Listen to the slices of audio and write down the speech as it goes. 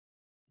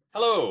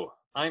Hello,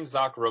 I'm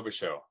Zach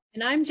Robichaud.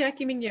 And I'm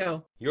Jackie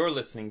Mignot. You're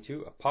listening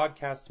to a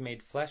Podcast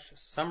Made Flesh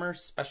summer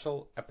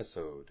special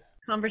episode.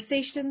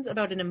 Conversations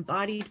about an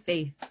embodied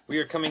faith. We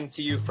are coming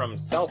to you from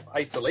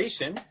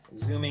self-isolation,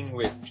 Zooming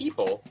with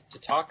people to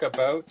talk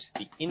about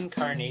the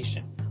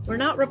incarnation. We're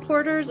not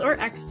reporters or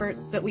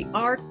experts, but we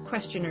are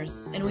questioners,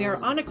 and we are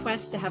on a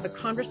quest to have a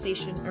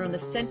conversation around the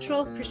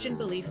central Christian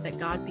belief that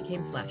God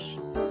became flesh.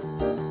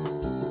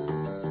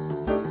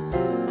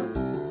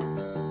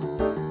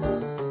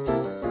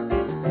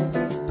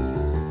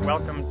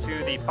 Welcome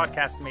to the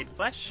Podcast Made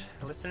Flesh,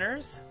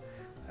 listeners.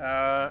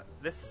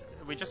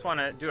 We just want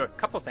to do a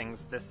couple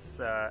things this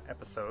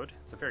episode.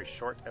 It's a very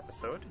short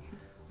episode.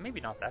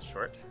 Maybe not that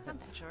short.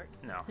 That's short.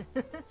 No,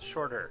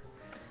 shorter.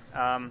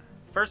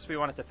 First, we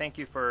wanted to thank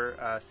you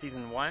for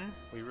Season 1.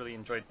 We really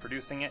enjoyed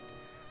producing it.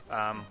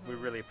 We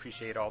really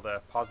appreciate all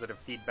the positive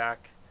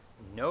feedback.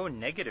 No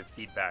negative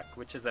feedback,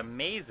 which is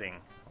amazing.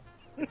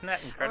 Isn't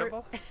that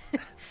incredible?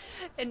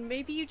 And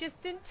maybe you just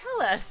didn't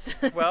tell us.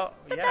 Well,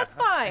 yeah. That's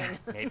fine.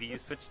 Maybe you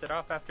switched it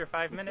off after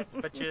 5 minutes,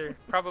 but you're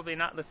probably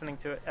not listening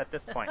to it at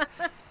this point.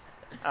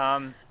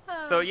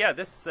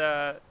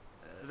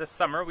 This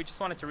summer we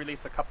just wanted to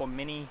release a couple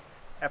mini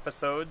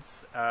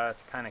episodes to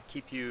kind of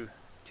keep you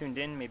tuned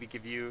in, maybe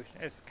give you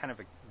as kind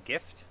of a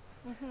gift.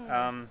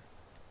 Mm-hmm.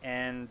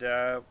 And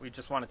we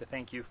just wanted to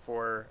thank you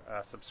for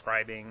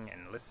subscribing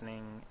and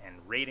listening and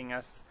rating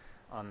us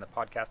on the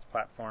podcast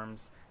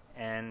platforms.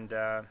 And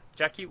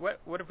Jackie, what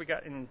have we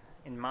got in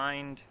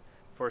mind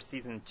for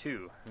Season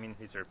 2? I mean,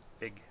 these are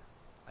big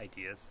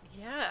ideas.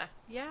 Yeah.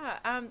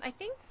 I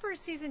think for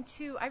Season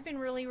 2, I've been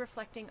really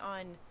reflecting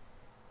on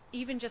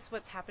even just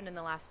what's happened in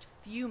the last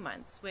few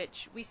months,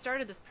 which we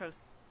started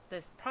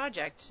this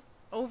project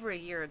over a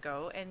year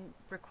ago and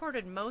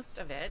recorded most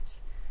of it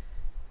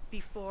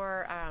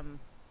before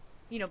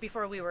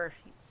we were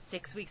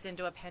 6 weeks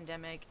into a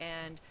pandemic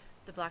and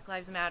the Black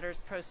Lives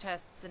Matters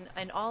protests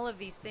and all of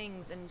these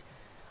things. And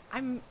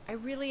I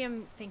really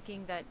am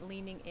thinking that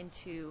leaning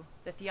into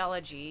the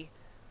theology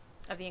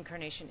of the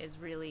incarnation is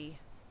really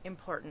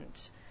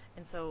important.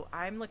 And so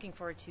I'm looking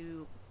forward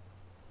to,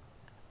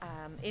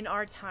 in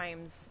our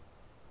times,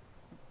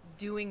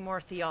 doing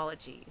more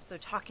theology. So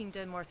talking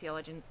to more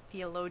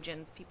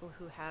theologians, people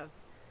who have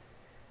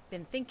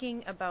been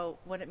thinking about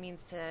what it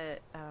means to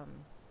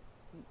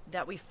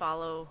that we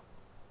follow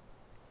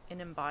an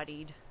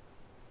embodied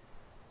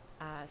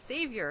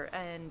Savior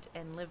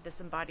and live this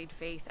embodied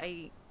faith.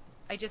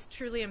 I just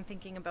truly am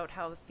thinking about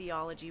how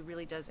theology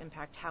really does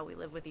impact how we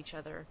live with each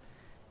other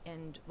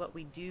and what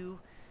we do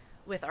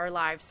with our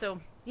lives. So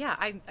yeah,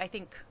 I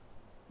think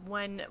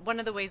one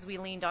of the ways we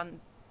leaned on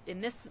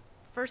in this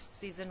first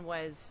season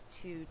was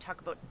to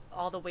talk about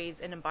all the ways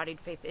an embodied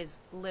faith is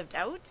lived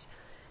out,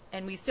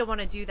 and we still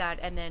want to do that.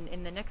 And then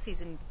in the next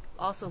season,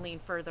 also lean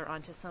further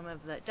onto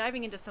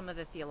diving into some of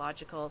the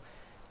theological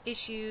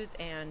issues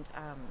and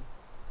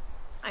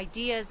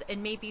ideas,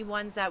 and maybe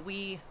ones that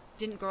we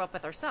didn't grow up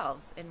with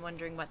ourselves, and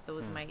wondering what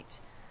those might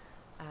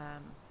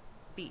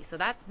be. So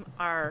that's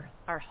our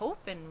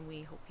hope, and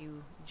we hope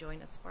you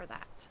join us for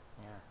that.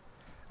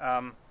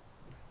 Yeah.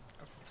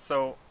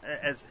 So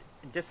as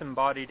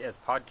disembodied as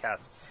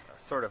podcasts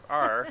sort of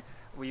are,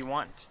 we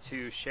want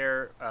to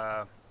share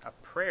a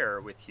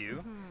prayer with you.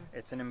 Mm-hmm.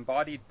 It's an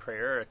embodied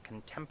prayer, a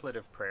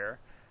contemplative prayer,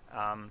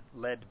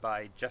 led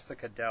by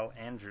Jessica Dell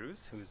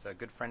Andrews, who's a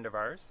good friend of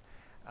ours.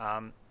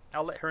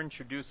 I'll let her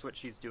introduce what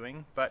she's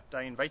doing, but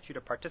I invite you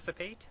to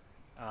participate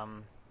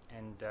and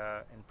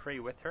pray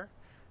with her,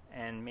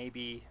 and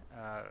maybe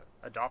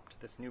adopt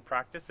this new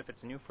practice if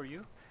it's new for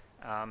you.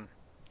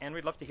 And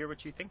we'd love to hear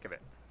what you think of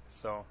it.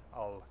 So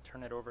I'll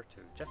turn it over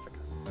to Jessica.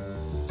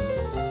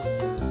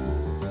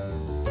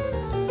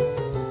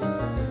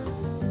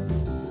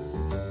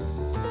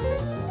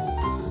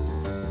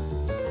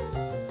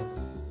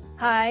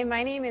 Hi,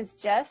 my name is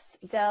Jess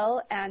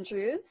Dell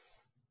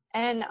Andrews,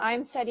 and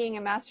I'm studying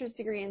a master's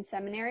degree in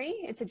seminary.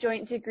 It's a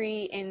joint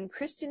degree in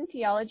Christian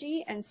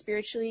theology and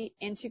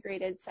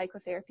spiritually-integrated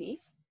psychotherapy.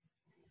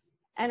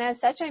 And as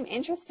such, I'm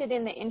interested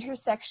in the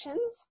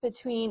intersections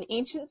between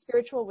ancient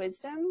spiritual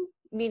wisdom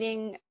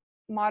meeting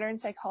modern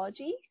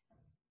psychology,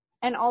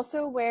 and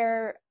also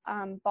where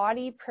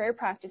body prayer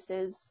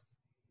practices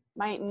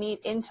might meet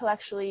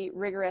intellectually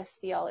rigorous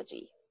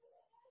theology.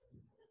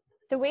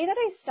 The way that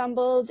I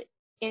stumbled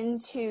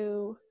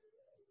into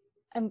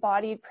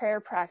embodied prayer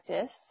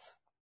practice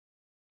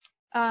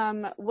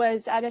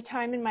was at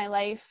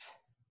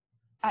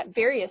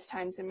various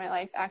times in my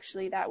life,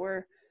 actually, that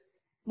were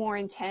more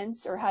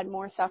intense or had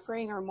more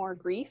suffering or more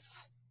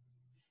grief.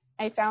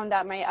 I found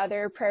that my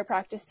other prayer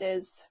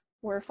practices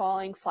were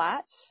falling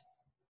flat,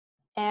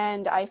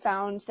 and I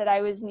found that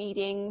I was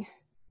needing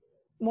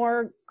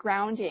more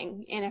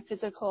grounding in a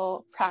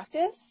physical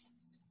practice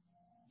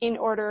in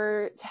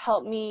order to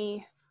help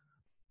me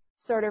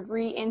sort of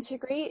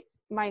reintegrate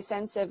my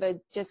sense of a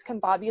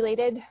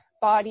discombobulated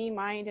body,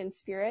 mind, and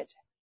spirit,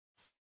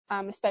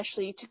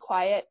 especially to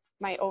quiet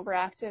my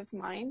overactive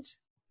mind.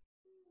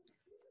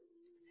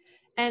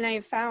 And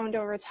I've found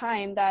over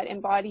time that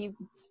embodied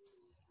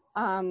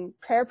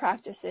prayer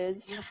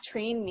practices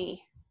train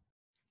me.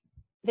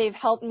 They've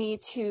helped me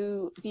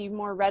to be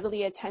more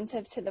readily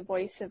attentive to the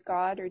voice of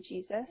God or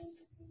Jesus.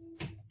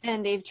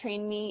 And they've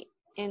trained me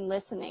in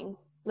listening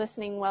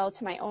well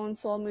to my own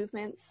soul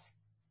movements,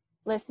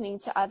 listening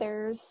to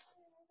others,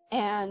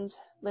 and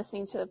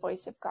listening to the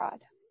voice of God.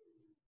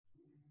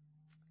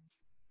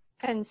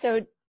 And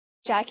so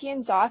Jackie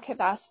and Zoc have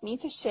asked me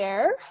to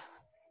share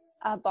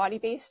a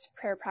body-based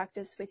prayer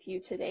practice with you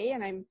today,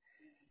 and I'm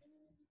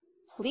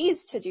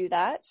pleased to do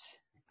that.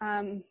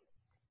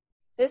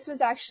 This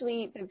was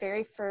actually the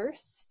very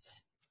first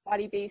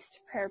body-based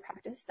prayer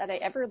practice that I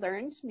ever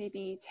learned,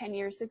 maybe 10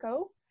 years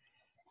ago.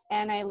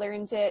 And I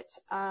learned it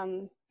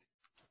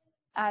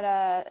at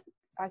a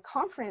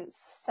conference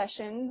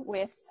session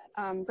with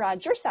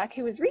Brad Jersak,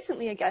 who was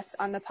recently a guest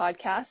on the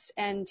podcast,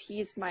 and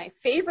he's my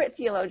favorite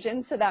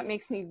theologian, so that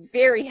makes me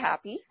very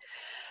happy.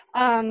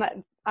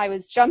 I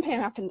was jumping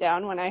up and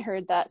down when I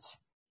heard that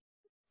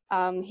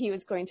he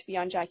was going to be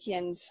on Jackie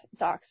and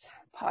Zoc's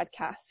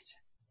podcast.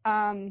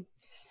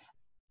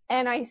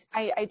 And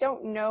I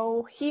don't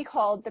know, he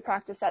called the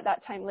practice at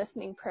that time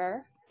listening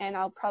prayer, and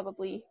I'll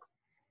probably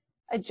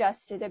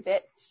adjust it a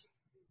bit.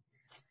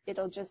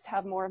 It'll just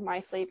have more of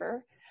my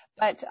flavor.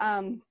 But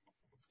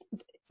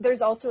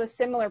there's also a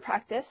similar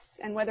practice,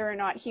 and whether or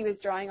not he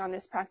was drawing on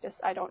this practice,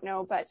 I don't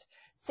know. But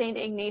St.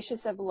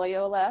 Ignatius of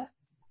Loyola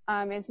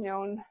is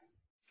known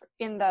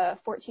in the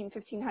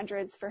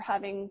 1500s for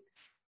having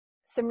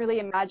some really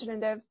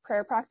imaginative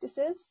prayer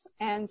practices.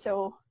 And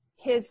so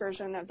his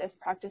version of this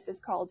practice is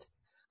called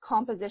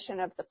composition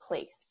of the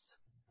place.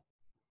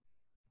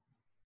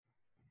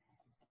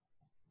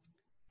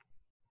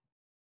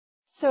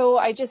 So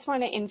I just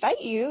want to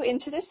invite you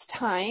into this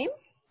time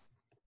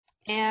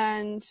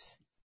and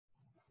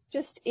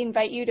just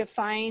invite you to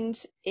find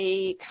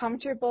a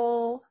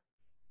comfortable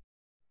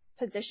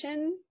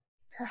position,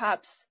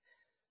 perhaps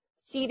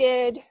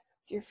seated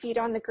with your feet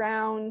on the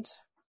ground.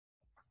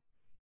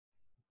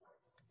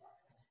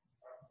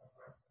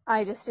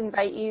 I just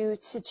invite you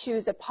to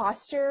choose a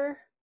posture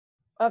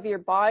of your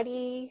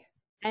body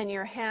and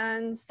your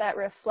hands that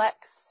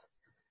reflects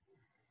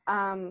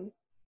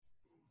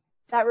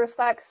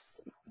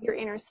your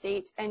inner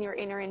state and your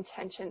inner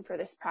intention for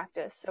this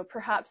practice. So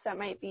perhaps that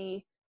might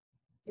be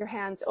your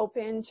hands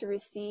open to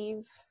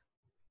receive.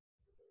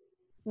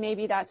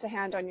 Maybe that's a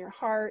hand on your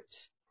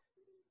heart.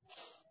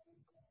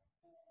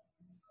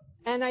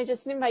 And I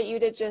just invite you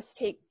to just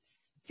take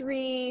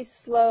 3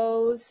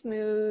 slow,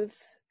 smooth,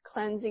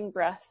 cleansing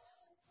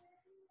breaths.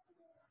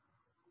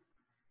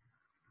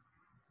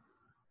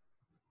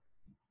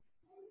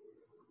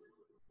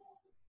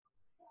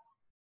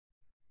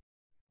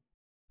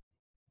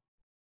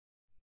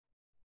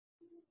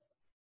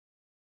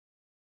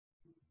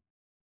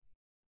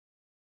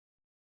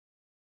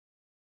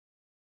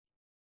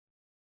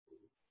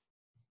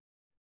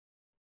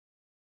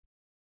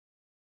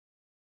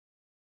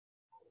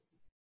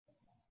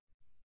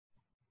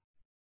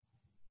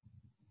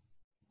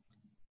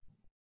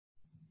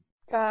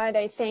 God,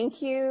 I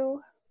thank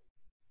you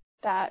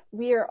that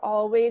we are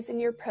always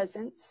in your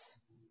presence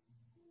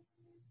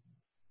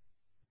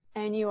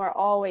and you are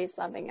always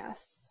loving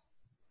us.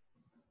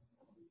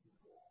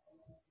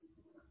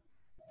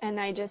 And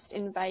I just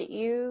invite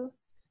you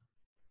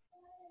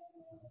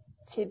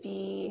to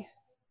be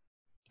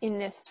in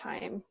this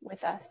time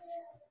with us,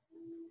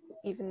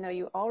 even though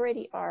you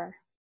already are.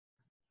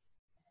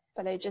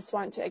 But I just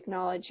want to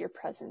acknowledge your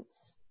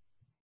presence.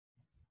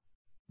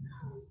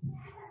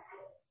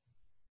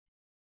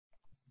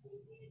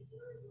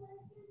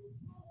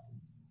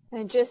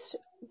 I just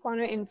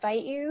want to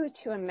invite you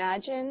to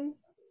imagine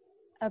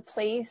a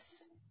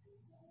place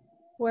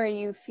where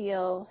you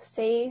feel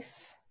safe,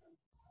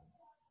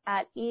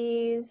 at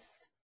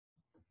ease,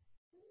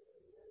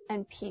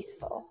 and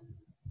peaceful.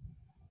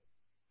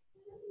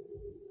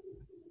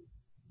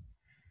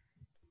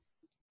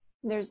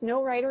 There's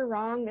no right or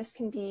wrong. This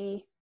can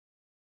be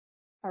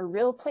a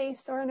real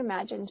place or an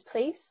imagined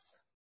place.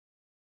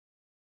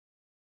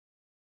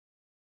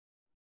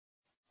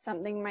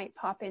 Something might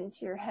pop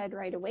into your head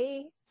right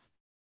away.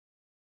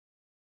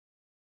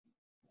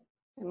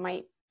 It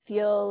might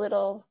feel a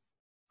little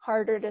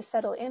harder to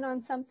settle in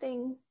on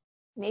something.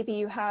 Maybe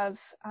you have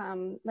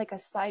like a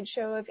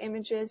slideshow of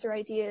images or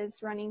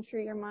ideas running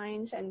through your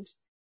mind, and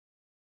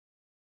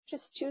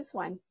just choose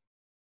one.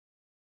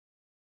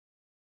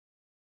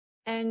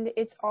 And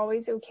it's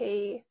always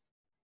okay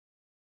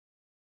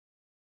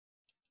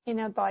in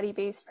a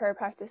body-based prayer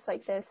practice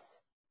like this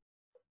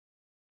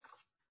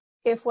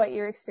if what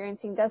you're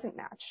experiencing doesn't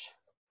match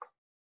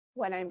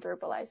what I'm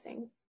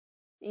verbalizing.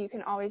 You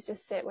can always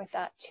just sit with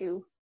that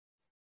too,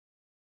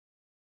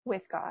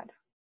 with God.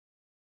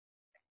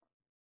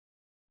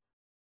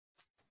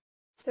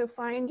 So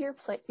find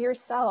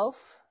yourself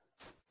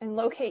and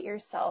locate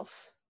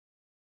yourself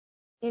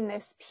in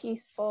this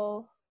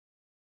peaceful,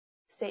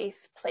 safe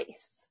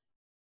place.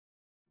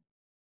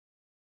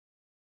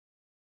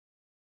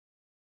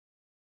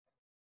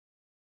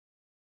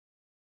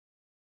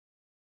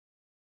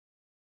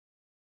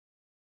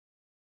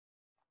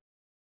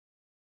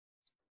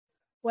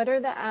 What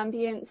are the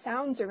ambient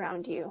sounds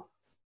around you?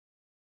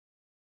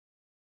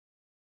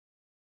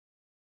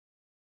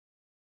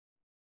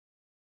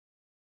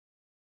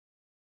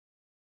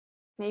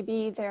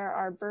 Maybe there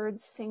are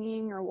birds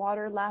singing or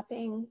water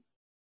lapping.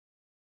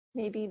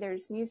 Maybe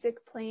there's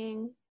music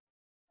playing.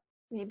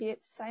 Maybe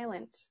it's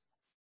silent.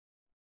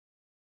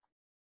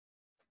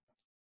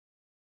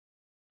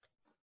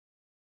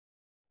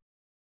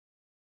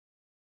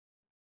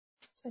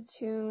 Just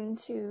attune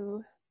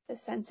to the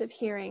sense of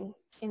hearing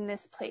in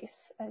this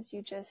place as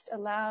you just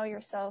allow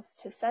yourself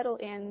to settle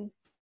in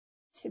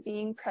to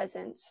being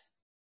present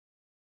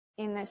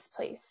in this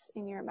place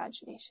in your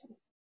imagination.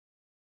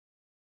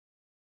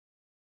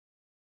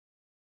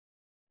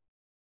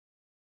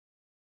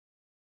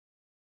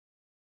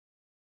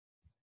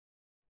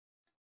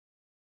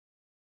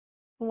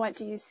 What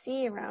do you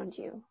see around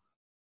you?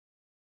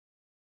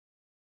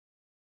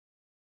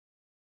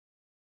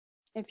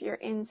 If you're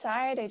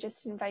inside, I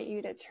just invite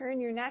you to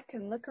turn your neck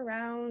and look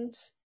around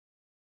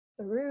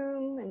the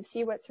room and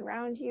see what's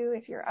around you.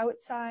 If you're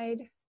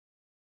outside,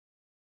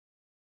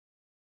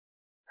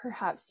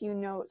 perhaps you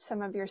note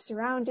some of your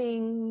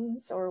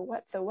surroundings or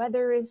what the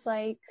weather is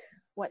like,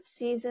 what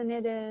season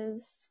it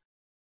is.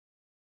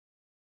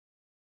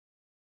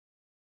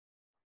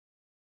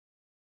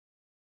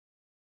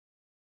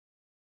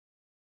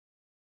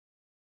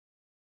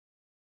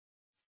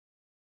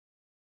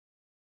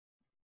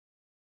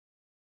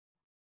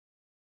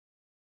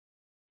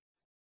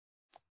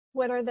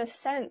 What are the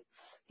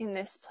scents in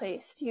this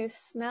place? Do you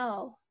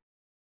smell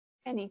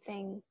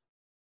anything?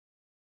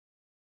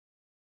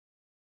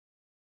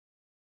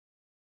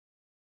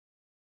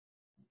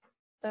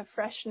 The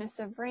freshness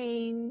of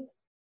rain,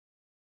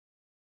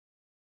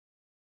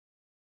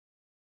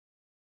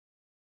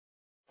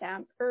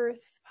 damp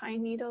earth,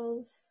 pine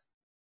needles,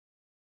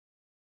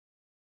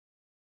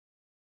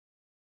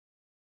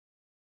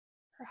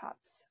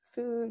 perhaps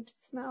food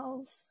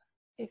smells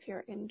if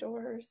you're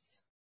indoors.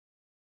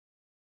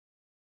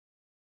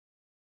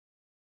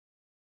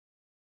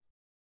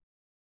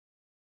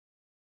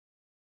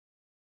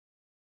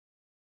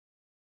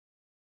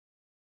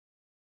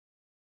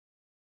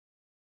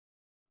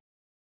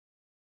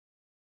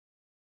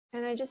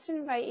 And I just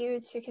invite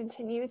you to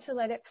continue to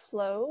let it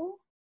flow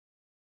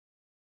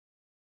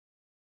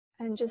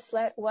and just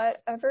let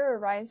whatever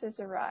arises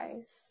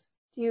arise.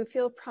 Do you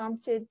feel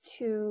prompted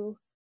to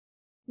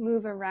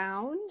move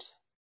around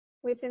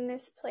within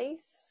this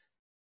place?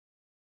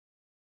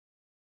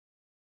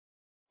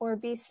 Or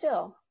be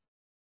still?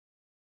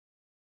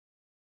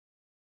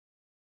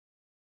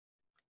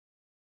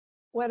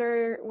 What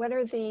are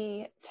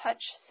the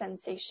touch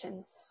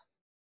sensations?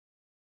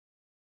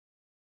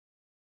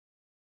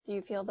 Do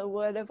you feel the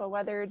wood of a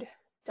weathered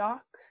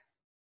dock?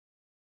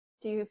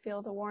 Do you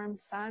feel the warm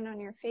sun on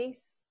your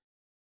face?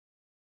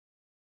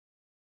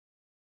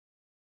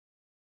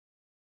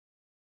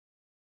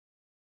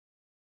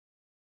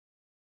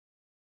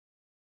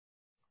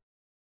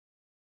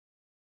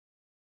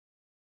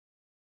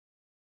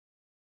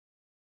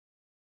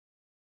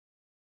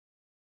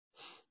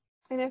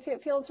 And if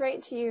it feels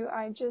right to you,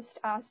 I just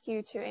ask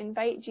you to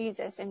invite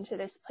Jesus into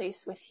this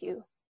place with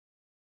you.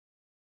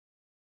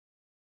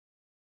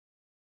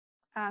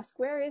 Ask,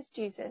 where is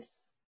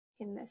Jesus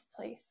in this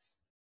place?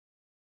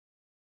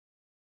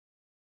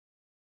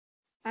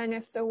 And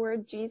if the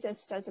word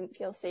Jesus doesn't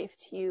feel safe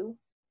to you,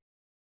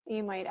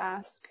 you might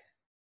ask,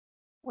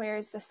 where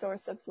is the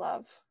source of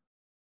love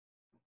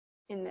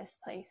in this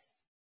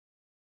place?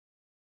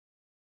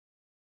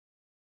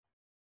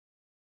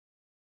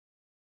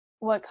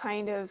 What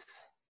kind of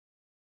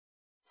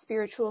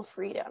spiritual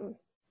freedom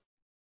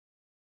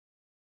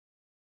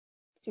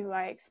do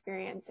I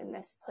experience in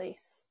this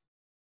place?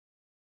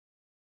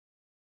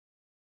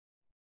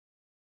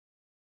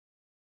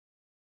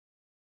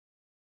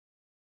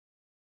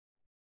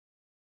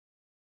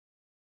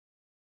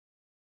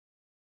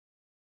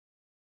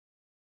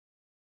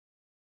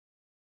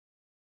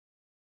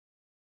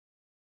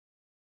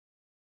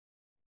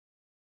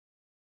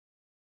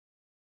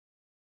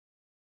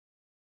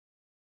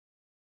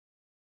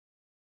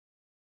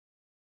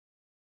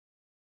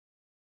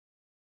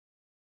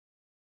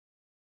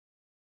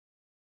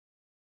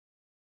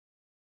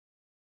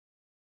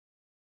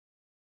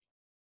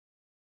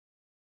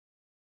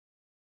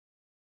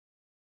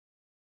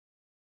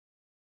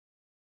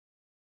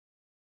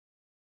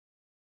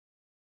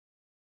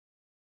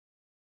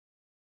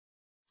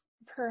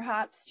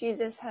 Perhaps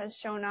Jesus has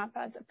shown up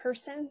as a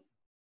person,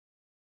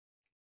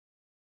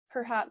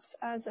 perhaps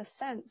as a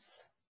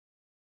sense.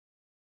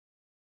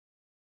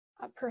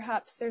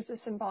 Perhaps there's a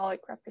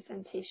symbolic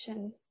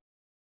representation.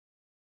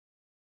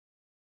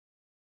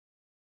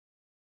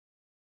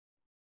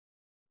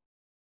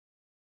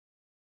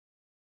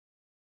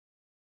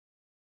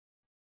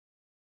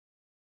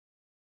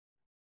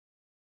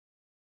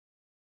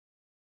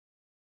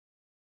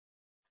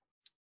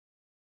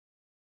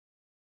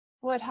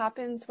 What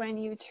happens when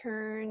you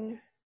turn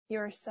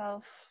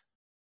yourself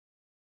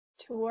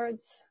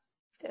towards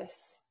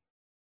this?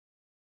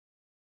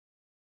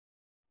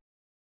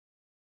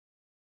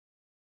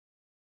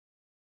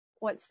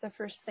 what's the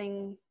first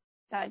thing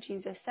that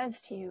Jesus says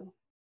to you?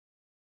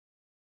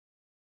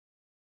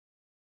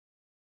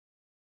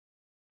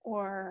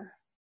 Or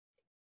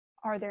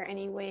are there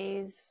any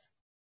ways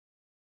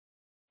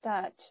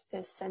that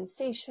this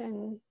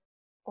sensation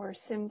or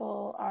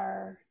symbol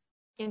are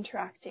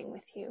interacting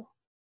with you?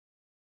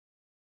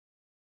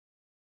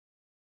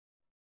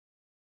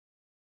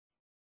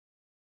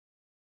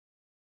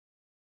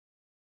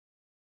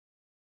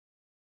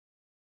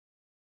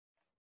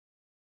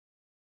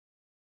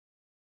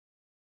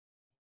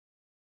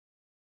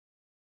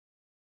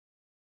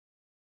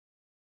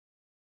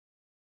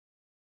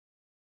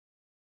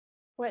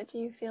 What do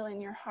you feel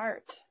in your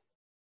heart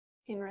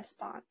in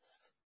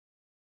response?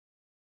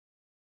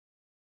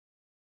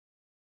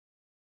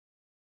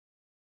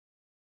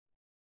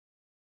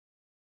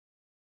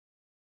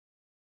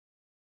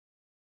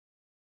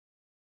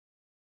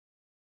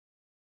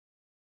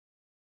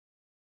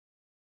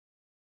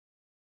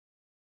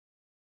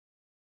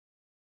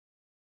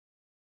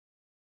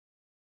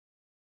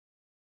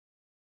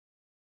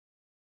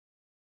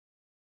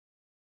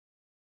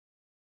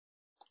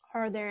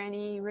 Are there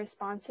any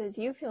responses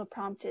you feel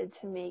prompted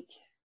to make?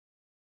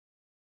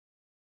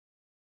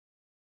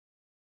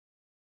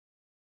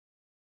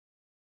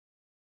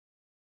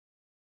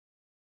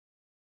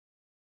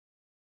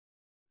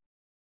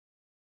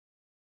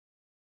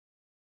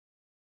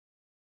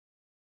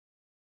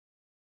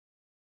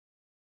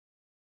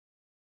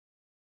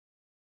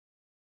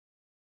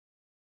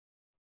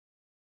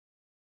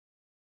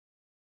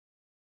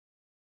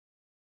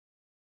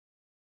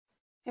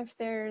 If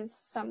there's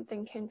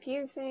something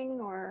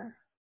confusing or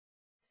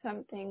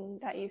something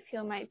that you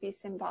feel might be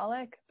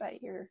symbolic,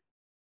 but you're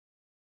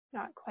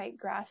not quite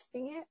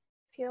grasping it,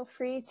 feel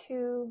free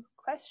to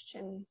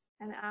question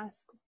and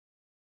ask,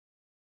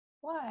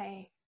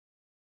 why?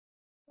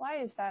 Why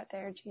is that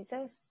there,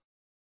 Jesus?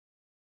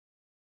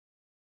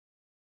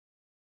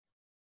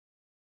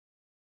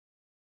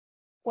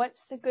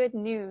 What's the good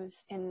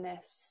news in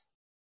this?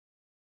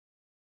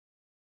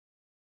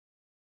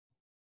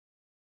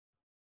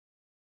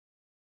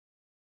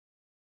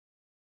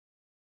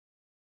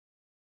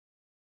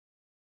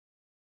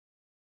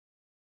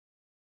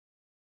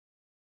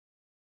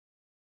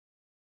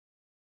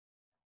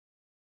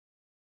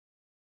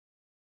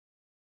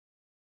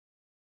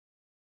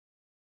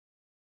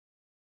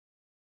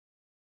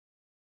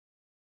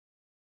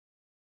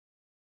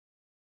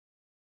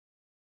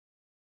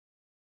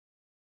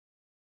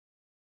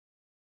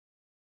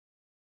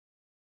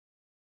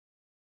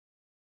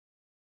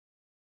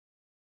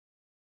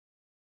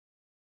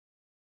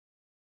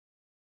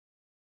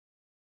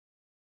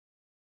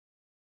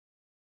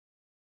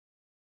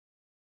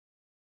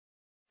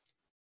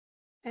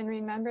 And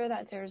remember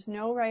that there's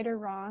no right or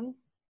wrong.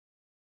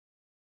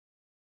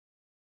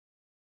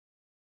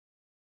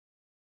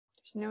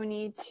 There's no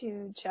need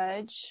to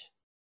judge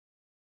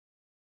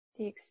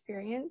the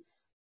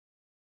experience.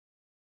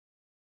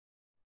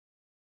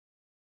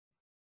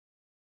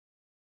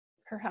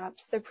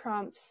 Perhaps the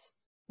prompts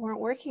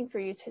weren't working for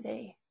you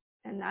today,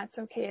 and that's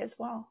okay as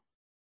well.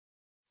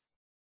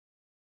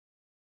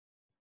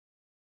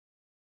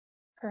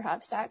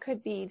 Perhaps that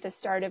could be the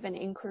start of an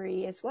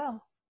inquiry as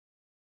well.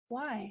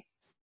 Why?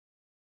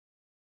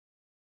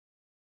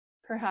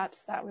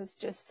 Perhaps that was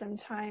just some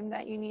time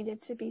that you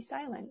needed to be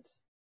silent.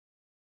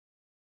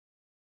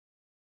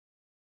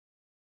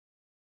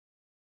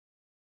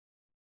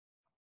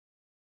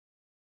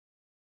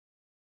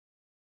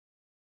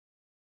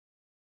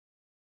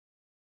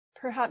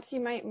 Perhaps you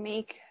might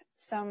make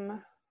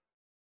some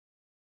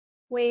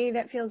way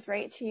that feels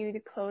right to you to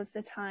close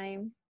the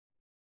time.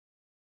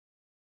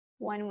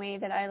 One way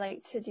that I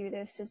like to do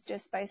this is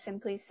just by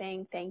simply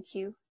saying thank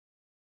you.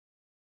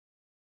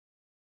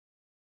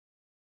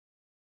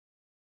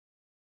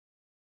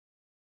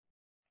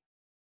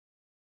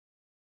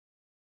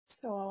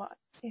 So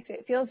if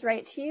it feels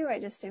right to you, I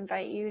just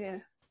invite you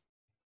to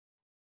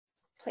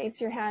place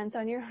your hands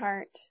on your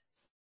heart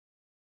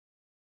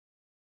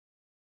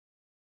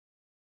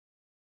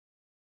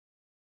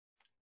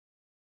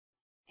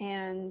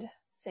and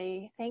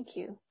say thank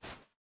you.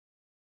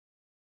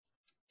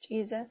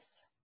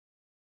 Jesus,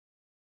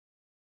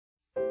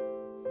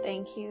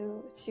 thank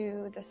you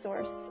to the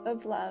source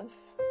of love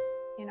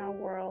in our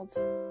world.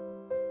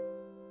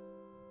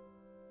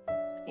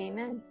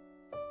 Amen.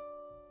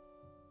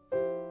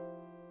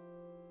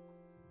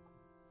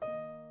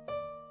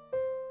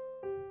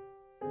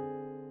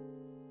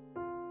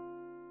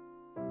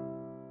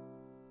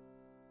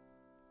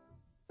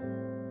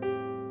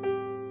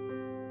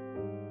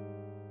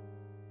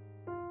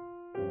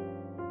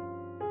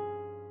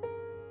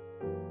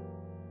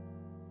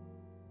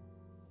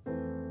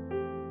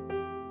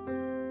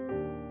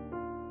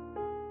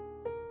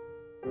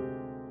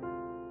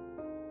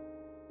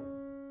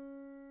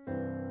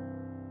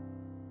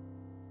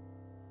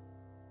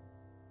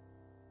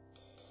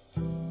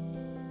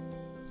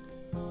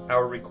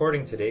 Our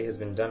recording today has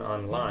been done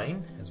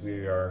online as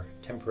we are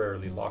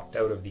temporarily locked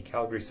out of the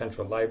Calgary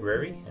Central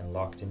Library and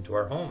locked into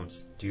our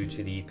homes due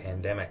to the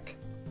pandemic.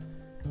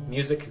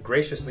 Music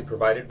graciously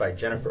provided by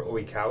Jennifer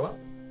Oikawa.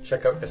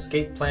 Check out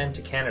Escape Plan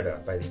to Canada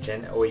by the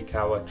Jen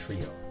Oikawa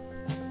Trio.